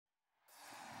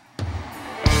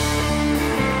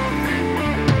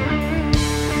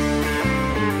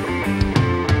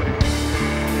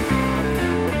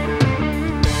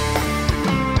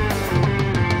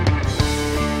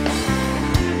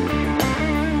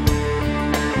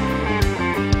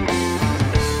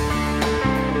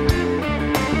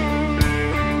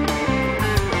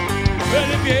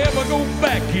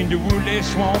in the wooded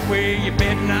swamp where you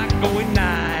better not go at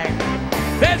night.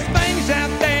 There's things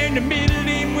out there in the middle of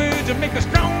them woods that make a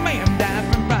strong man die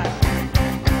from fright.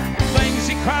 Things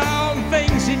that crawl and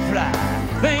things that fly,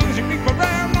 things that creep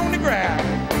around on the ground.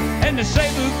 And they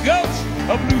say the ghost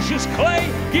of Lucius Clay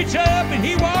gets up and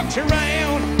he walks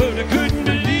around, but I couldn't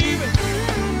believe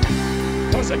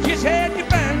it, 'cause I just had to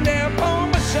find out for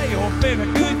myself and I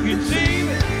couldn't conceive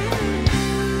it.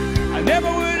 I never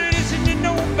would have listened to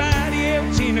nobody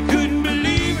else and I couldn't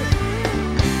believe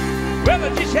it. Well, I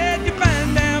just had to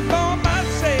find out for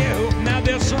myself. Now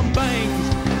there's some things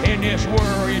in this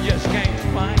world you just can't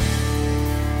explain.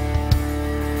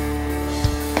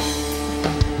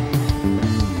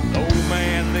 The old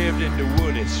man lived in the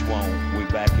wooded swamp way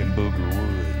back in Booger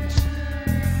Woods.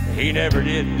 He never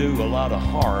did do a lot of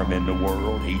harm in the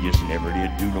world. He just never did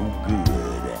do no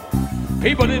good.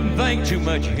 People didn't think too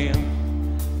much of him.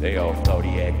 They all thought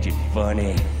he acted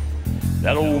funny.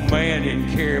 That old man didn't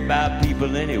care about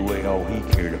people anyway. All he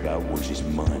cared about was his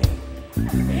money.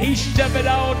 He stuffed it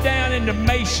all down into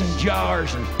mason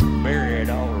jars and buried it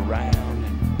all around.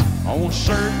 And on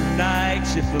certain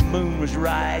nights, if the moon was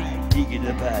right, he'd dig it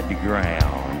up out the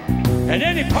ground. And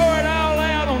then he'd pour it all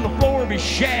out on the floor of his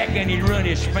shack and he'd run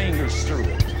his fingers through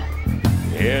it.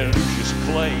 Yeah, Lucius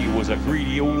Clay was a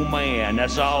greedy old man.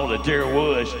 That's all that there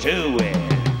was to it.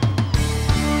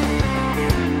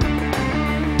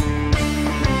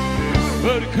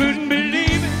 But I couldn't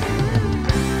believe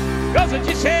it, 'cause I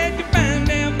just had to find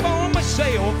out for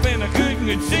myself and I couldn't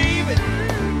conceive it.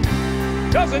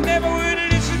 'Cause I never would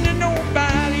have listened to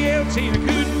nobody else and I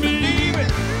couldn't believe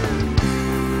it.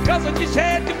 'Cause I just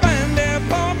had to find out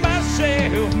for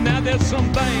myself. Now there's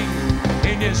some things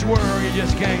in this world you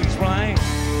just can't explain.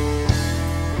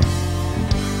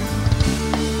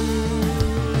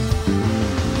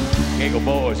 Giggle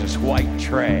boys is white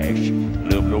trash,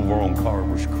 lived over on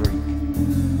Carver's Creek.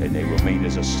 And they were mean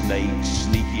as a snake,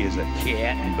 sneaky as a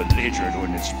cat, and belligerent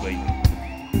when they speak.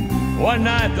 One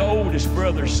night the oldest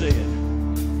brother said,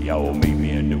 "Y'all meet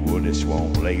me in the wooded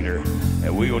swamp later,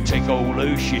 and we'll take old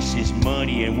Lucius's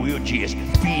money and we'll just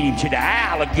feed him to the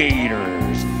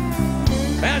alligators."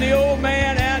 Found the old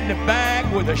man out in the back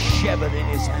with a shovel in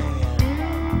his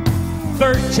hand.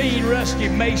 13 rusty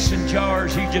mason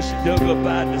jars he just dug up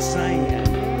out of the sand.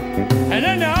 And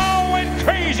then they all went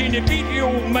crazy and they beat the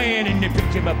old man and they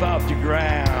picked him up off the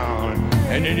ground.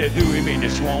 And then they threw him in the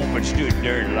swamp and stood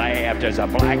there and laughed as the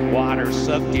black water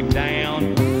sucked him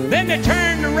down. Then they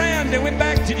turned around and went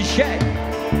back to the shack,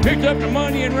 picked up the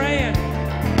money and ran.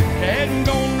 They hadn't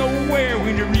gone nowhere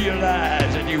when they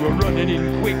realized that they were running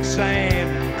in quicksand.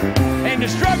 And they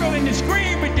struggled and they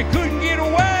screamed but they couldn't get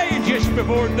away. And just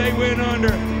before they went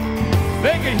under,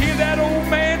 they could hear that old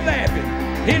man laughing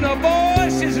in a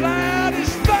voice as loud as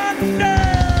thunder.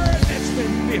 That's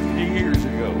been 50 years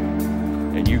ago,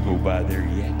 and you go by there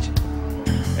yet.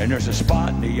 And there's a spot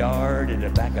in the yard in the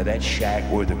back of that shack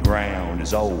where the ground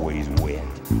is always wet.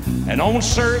 And on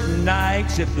certain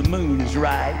nights, if the moon is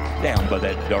right, down by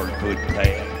that dark wood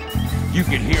path, you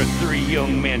can hear 3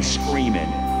 young men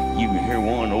screaming. You can hear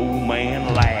one old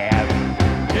man laugh.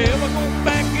 Yeah, we'll go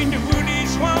back in the woody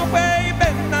swamp, way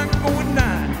better not go at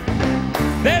night.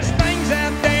 There's things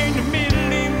out there in the middle of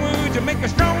them woods that make a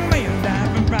strong man die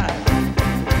from fright.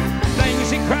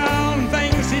 Things that crawl and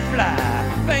things that fly,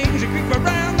 things that creep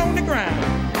around on the ground.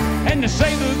 And they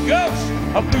say the ghost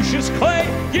of Lucius Clay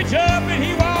gets up and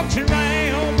he walks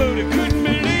around, but I couldn't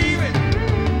believe it,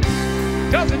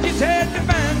 'cause I just had to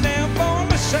find out for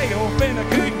myself and I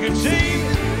couldn't conceive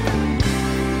it.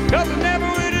 'Cause I never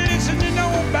would have listened to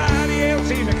nobody else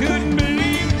and I couldn't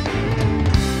believe it.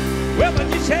 Well, I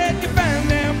just had to find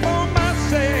out for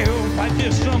myself. I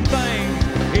just some things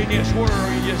in this world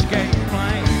you just can't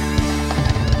explain.